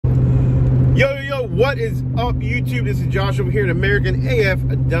What is up, YouTube? This is Josh over here at American AF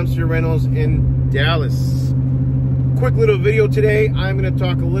Dumpster Rentals in Dallas. Quick little video today. I'm going to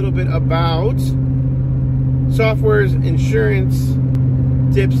talk a little bit about softwares, insurance,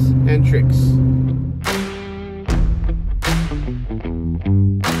 tips, and tricks.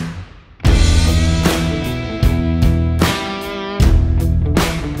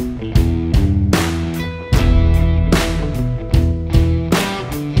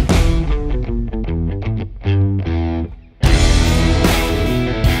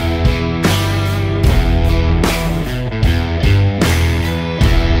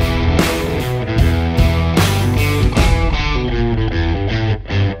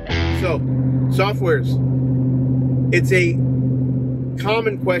 Softwares. It's a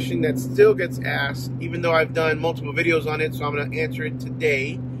common question that still gets asked, even though I've done multiple videos on it, so I'm going to answer it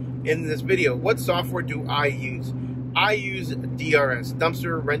today in this video. What software do I use? I use DRS,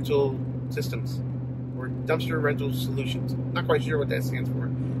 Dumpster Rental Systems, or Dumpster Rental Solutions. Not quite sure what that stands for,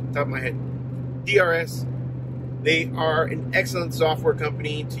 top of my head. DRS, they are an excellent software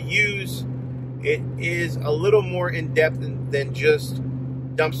company to use. It is a little more in-depth than just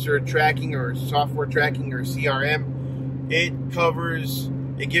dumpster tracking or software tracking or CRM. It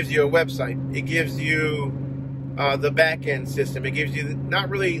gives you a website. It gives you the back-end system. It gives you not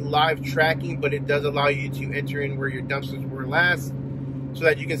really live tracking, but it does allow you to enter in where your dumpsters were last so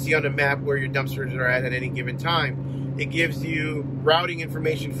that you can see on the map where your dumpsters are at any given time. It gives you routing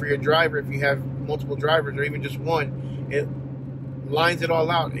information for your driver if you have multiple drivers or even just one. It lines it all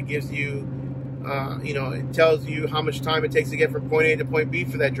out. It gives you it tells you how much time it takes to get from point A to point B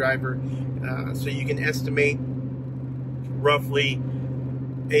for that driver, so you can estimate roughly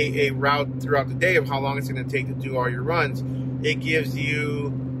a route throughout the day of how long it's going to take to do all your runs. It gives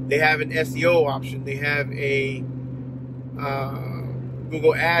you, they have an SEO option, they have a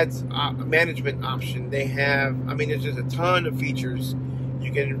Google Ads management option, they have, there's just a ton of features.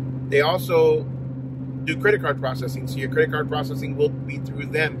 They also do credit card processing, so your credit card processing will be through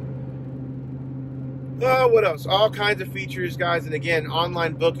them. What else? All kinds of features, guys. And again,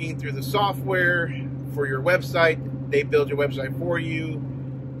 online booking through the software for your website. They build your website for you.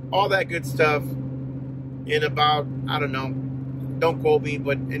 All that good stuff in about, I don't know, don't quote me,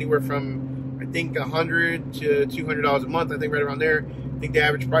 but anywhere from, I think, $100 to $200 a month. I think right around there. I think the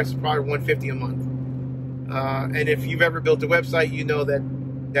average price is probably $150 a month. And if you've ever built a website, you know that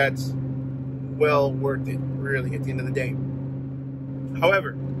that's well worth it, really, at the end of the day.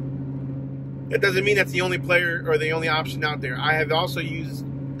 However, that doesn't mean that's the only player or the only option out there. I have also used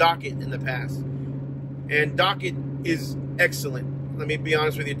Docket in the past, and Docket is excellent. Let me be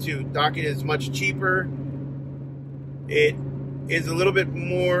honest with you too. Docket is much cheaper. It is a little bit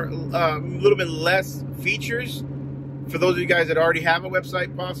more, a little bit less features for those of you guys that already have a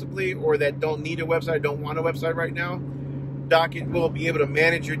website possibly, or that don't need a website, don't want a website right now. Docket will be able to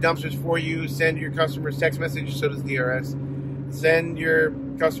manage your dumpsters for you, send your customers text messages, so does DRS. Send your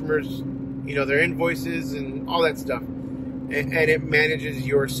customers their invoices and all that stuff, and it manages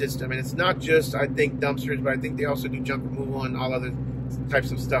your system. And it's not just, I think, dumpsters, but I think they also do junk removal and all other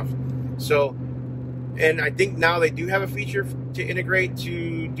types of stuff. So, and I think now they do have a feature to integrate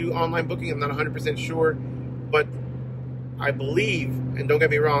to do online booking. I'm not 100% sure, but I believe, and don't get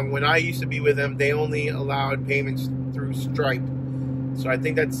me wrong, when I used to be with them, they only allowed payments through Stripe. So I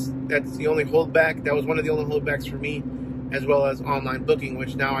think that's the only holdback. That was one of the only holdbacks for me, as well as online booking,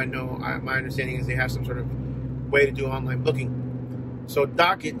 which now I know, my understanding is they have some sort of way to do online booking. So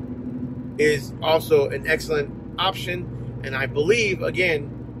Docket is also an excellent option, and I believe,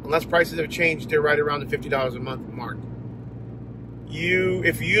 again, unless prices have changed, they're right around the $50 a month mark.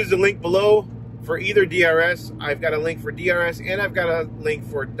 If you use the link below for either DRS, I've got a link for DRS and I've got a link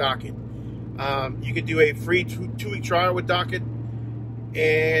for Docket. You could do a free two-week trial with Docket.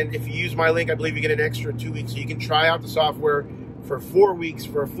 And if you use my link, I believe you get an extra 2 weeks. So you can try out the software for 4 weeks,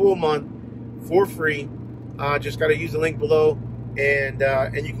 for a full month, for free. Just got to use the link below, and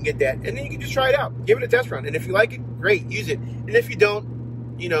you can get that. And then you can just try it out. Give it a test run. And if you like it, great, use it. And if you don't,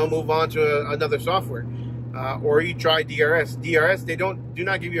 move on to another software. Or you try DRS. DRS, they do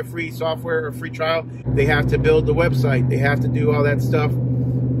not give you a free software or free trial. They have to build the website. They have to do all that stuff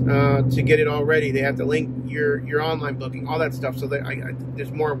to get it all ready. They have to link your online booking, all that stuff. So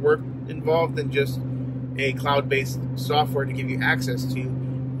there's more work involved than just a cloud-based software to give you access to.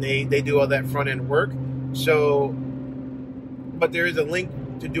 They do all that front-end work. So, but there is a link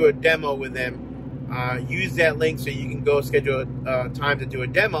to do a demo with them. Use that link so you can go schedule a time to do a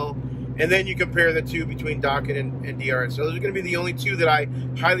demo, and then you compare the two between Docket and DRS. So those are going to be the only two that I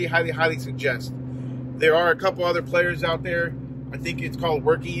highly, highly, highly suggest. There are a couple other players out there. I think it's called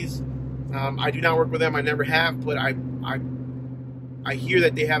Workies. I do not work with them. I never have, but I hear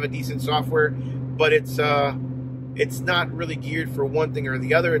that they have a decent software, but it's not really geared for one thing or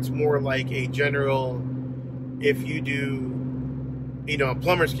the other. It's more like a general, if you do,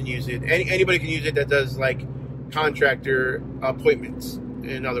 plumbers can use it. Anybody can use it that does like contractor appointments,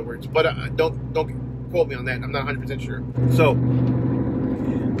 in other words. But don't quote me on that. I'm not 100% sure. So,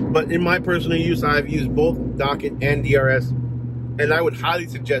 but in my personal use, I've used both Docket and DRS, and I would highly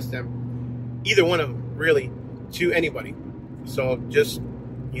suggest them, either one of them, really, to anybody. So just,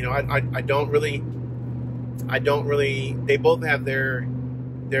 I don't really, they both have their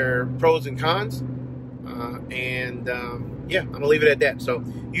pros and cons, yeah, I'm gonna leave it at that. So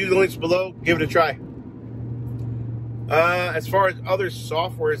use the links below, give it a try. As far as other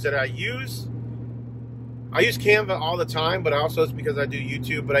softwares that I use Canva all the time, but also it's because I do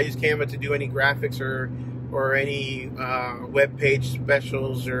YouTube, but I use Canva to do any graphics or any web page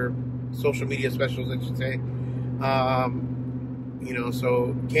specials or social media specials, I should say.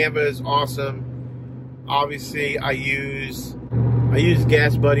 So Canva is awesome. Obviously, I use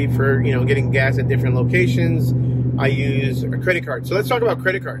Gas Buddy for, getting gas at different locations. I use a credit card. So let's talk about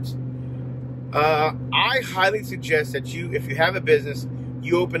credit cards. I highly suggest that if you have a business,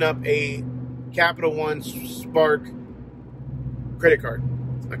 you open up a Capital One Spark credit card,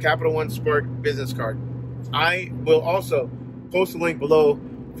 a Capital One Spark business card. I will also post a link below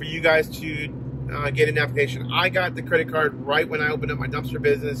for you guys to get an application. I got the credit card right when I opened up my dumpster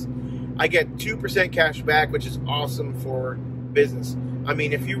business. I get 2% cash back, which is awesome for business. I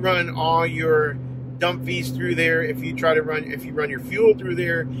mean, if you run all your dump fees through there, if you run your fuel through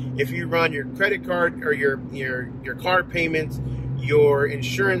there, if you run your credit card or your car payments, your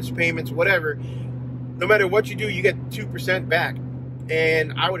insurance payments, whatever, no matter what you do, you get 2% back.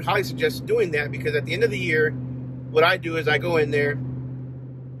 And I would highly suggest doing that, because at the end of the year, what I do is I go in there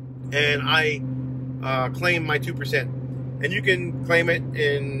and I claim my 2%. And you can claim it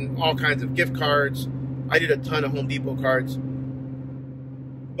in all kinds of gift cards. I did a ton of Home Depot cards.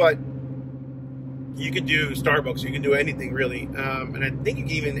 But you can do Starbucks. You can do anything, really. And I think you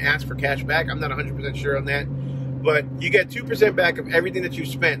can even ask for cash back. I'm not 100% sure on that. But you get 2% back of everything that you've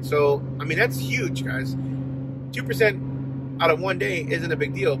spent. So, I mean, that's huge, guys. 2% out of one day isn't a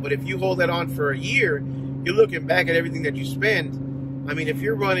big deal. But if you hold that on for a year, you're looking back at everything that you spend. I mean, if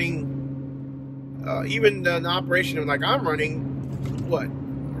you're running even an operation like I'm running,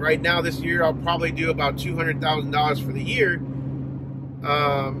 right now this year I'll probably do about $200,000 for the year.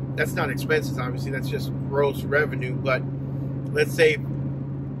 That's not expenses, obviously, that's just gross revenue, but let's say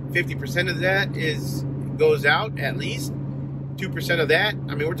 50% of that goes out, at least 2% of that.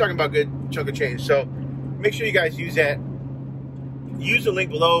 I mean, we're talking about a good chunk of change. So make sure you guys use that. Use the link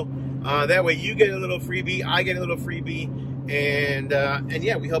below. That way you get a little freebie, I get a little freebie, and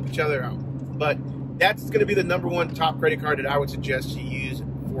yeah, we help each other out. But that's going to be the #1 top credit card that I would suggest you use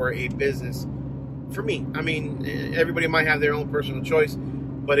for a business. For me, I mean, everybody might have their own personal choice,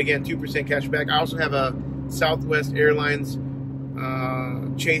 but again, 2% cash back. I also have a Southwest Airlines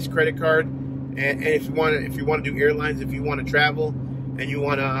Chase credit card, and if you want to do airlines, if you want to travel and you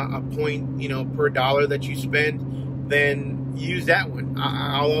want a point, per dollar that you spend, then use that one.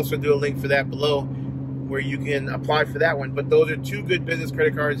 I'll also do a link for that below, where you can apply for that one. But those are 2 good business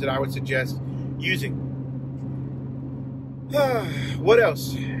credit cards that I would suggest using. What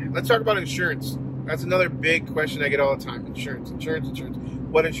else? Let's talk about insurance. That's another big question I get all the time. Insurance.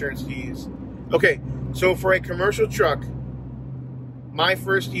 What insurance do you use? Okay, so for a commercial truck, my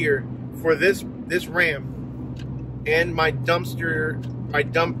first year for this Ram and my dumpster,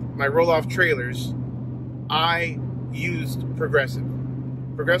 my roll-off trailers, I used Progressive.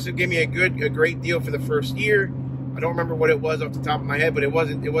 Progressive gave me a great deal for the first year. I don't remember what it was off the top of my head, but it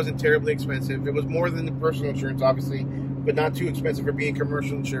wasn't terribly expensive. It was more than the personal insurance, obviously, but not too expensive for being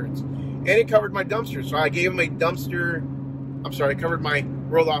commercial insurance. And it covered my dumpster, so I gave them it covered my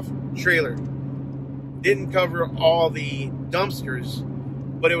roll-off trailer. Didn't cover all the dumpsters,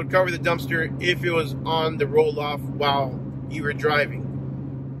 but it would cover the dumpster if it was on the roll-off while you were driving.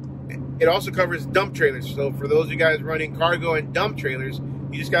 It also covers dump trailers, so for those of you guys running cargo and dump trailers,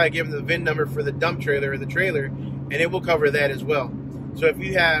 you just got to give them the VIN number for the dump trailer or the trailer, and it will cover that as well. So if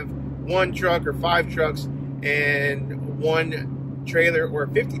you have 1 truck or 5 trucks and 1 trailer or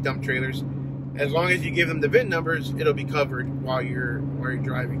 50 dump trailers, as long as you give them the VIN numbers, it'll be covered while you're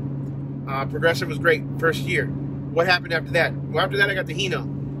driving. Progressive was great first year. What happened after that? Well, after that I got the Hino,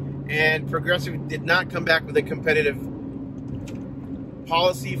 and Progressive did not come back with a competitive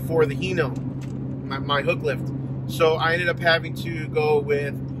policy for the Hino, my hook lift. So I ended up having to go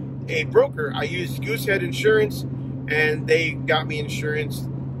with a broker. I used Goosehead Insurance, and they got me insurance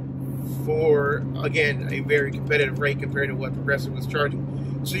for, again, a very competitive rate compared to what Progressive was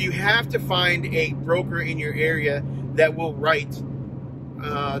charging. So you have to find a broker in your area that will write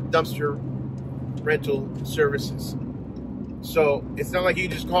dumpster rental services. So it's not like you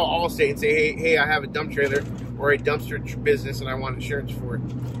just call Allstate and say, hey, I have a dump trailer or a dumpster business and I want insurance for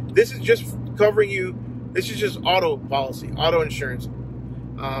it. This is just covering you. This is just auto policy, auto insurance.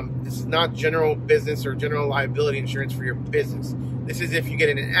 This is not general business or general liability insurance for your business. This is if you get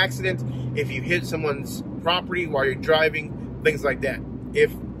in an accident, if you hit someone's property while you're driving, things like that.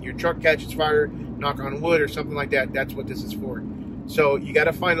 If your truck catches fire, knock on wood or something like that, that's what this is for. So you got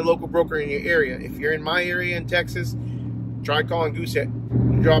to find a local broker in your area. If you're in my area in Texas, try calling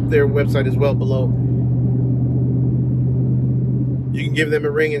Goosehead. Drop their website as well below. You can give them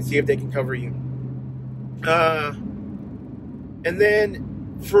a ring and see if they can cover you. And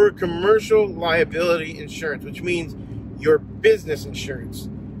then for commercial liability insurance, which means your business insurance,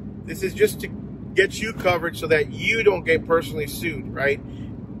 this is just to get you covered so that you don't get personally sued, right?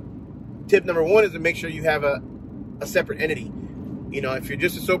 Tip number one is to make sure you have a separate entity. You know, if you're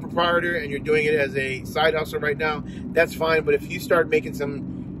just a sole proprietor and you're doing it as a side hustle right now, that's fine. But if you start making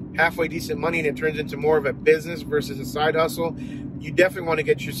some halfway decent money and it turns into more of a business versus a side hustle, you definitely want to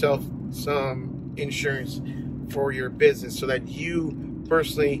get yourself some insurance for your business so that you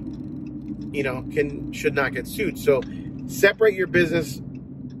personally, you know, should not get sued. So separate your business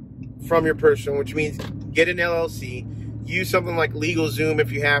from your personal, which means get an LLC, use something like LegalZoom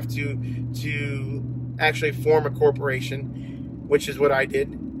if you have to actually form a corporation, which is what I did,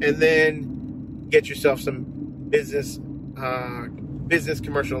 and then get yourself some business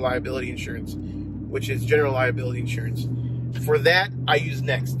commercial liability insurance, which is general liability insurance. For that, I use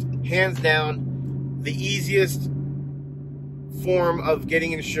Next. Hands down, the easiest form of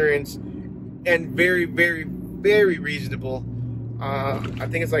getting insurance, and very, very, very reasonable. I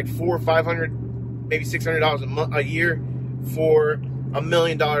think it's like $400 or $500, maybe $600 a year for $1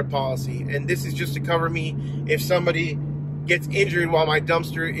 million policy. And this is just to cover me if somebody gets injured while my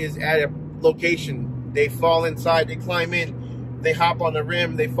dumpster is at a location. They fall inside, they climb in, they hop on the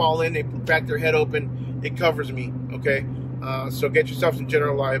rim, they fall in, they crack their head open. It covers me, okay? So get yourself some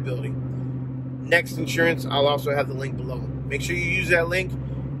general liability. Next Insurance, I'll also have the link below. Make sure you use that link,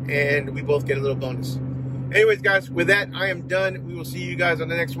 and we both get a little bonus. Anyways, guys, with that, I am done. We will see you guys on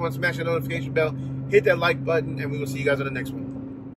the next one. Smash that notification bell, hit that like button, and we will see you guys on the next one.